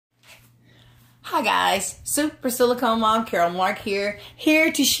Hi guys, Super Silicone Mom Carol Mark here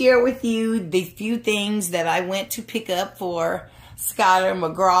to share with you the few things that I went to pick up for Skylar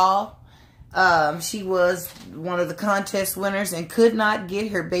McGraw. She was one of the contest winners and could not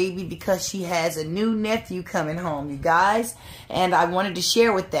get her baby because she has a new nephew coming home, you guys. And I wanted to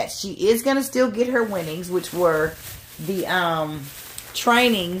share with that. She is going to still get her winnings, which were the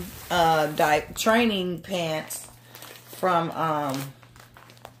training pants from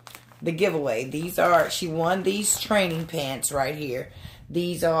the giveaway. She won these training pants right here.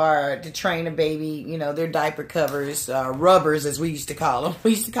 These are to train a baby, you know, they're diaper covers, rubbers as we used to call them. We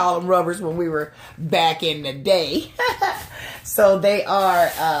used to call them rubbers when we were back in the day. So they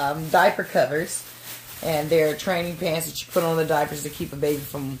are diaper covers, and they're training pants that you put on the diapers to keep a baby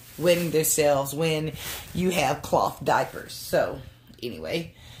from wetting themselves when you have cloth diapers. So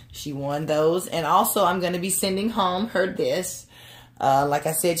anyway, she won those. And also I'm going to be sending home her this. Like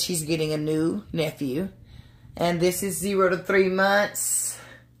I said, she's getting a new nephew. And this is 0 to 3 months.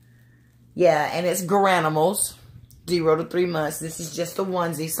 Yeah, and it's Garanimals. 0 to 3 months. This is just a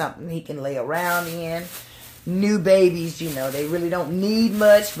onesie, something he can lay around in. New babies, you know, they really don't need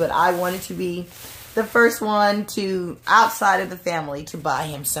much. But I wanted to be the first one to, outside of the family, to buy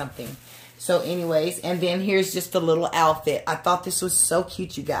him something. So anyways, and then here's just a little outfit. I thought this was so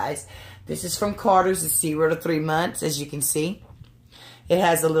cute, you guys. This is from Carter's. It's 0 to 3 months, as you can see. It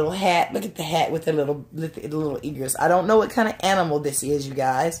has a little hat. Look at the hat with the little ears. I don't know what kind of animal this is, you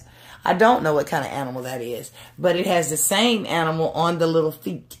guys. I don't know what kind of animal that is. But it has the same animal on the little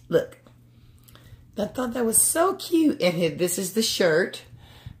feet. Look. I thought that was so cute. And this is the shirt.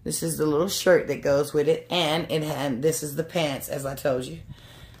 This is the little shirt that goes with it. And this is the pants, as I told you.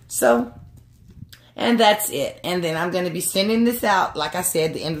 So, and that's it. And then I'm going to be sending this out, like I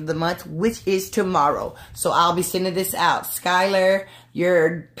said, the end of the month, which is tomorrow. So I'll be sending this out. Skylar,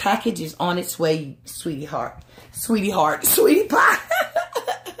 your package is on its way, sweetie heart. Sweetie pie.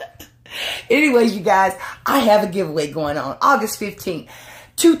 Anyways, you guys, I have a giveaway going on August 15th,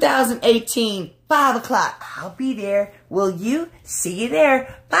 2018, 5 o'clock. I'll be there. Will you? See you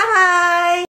there. Bye.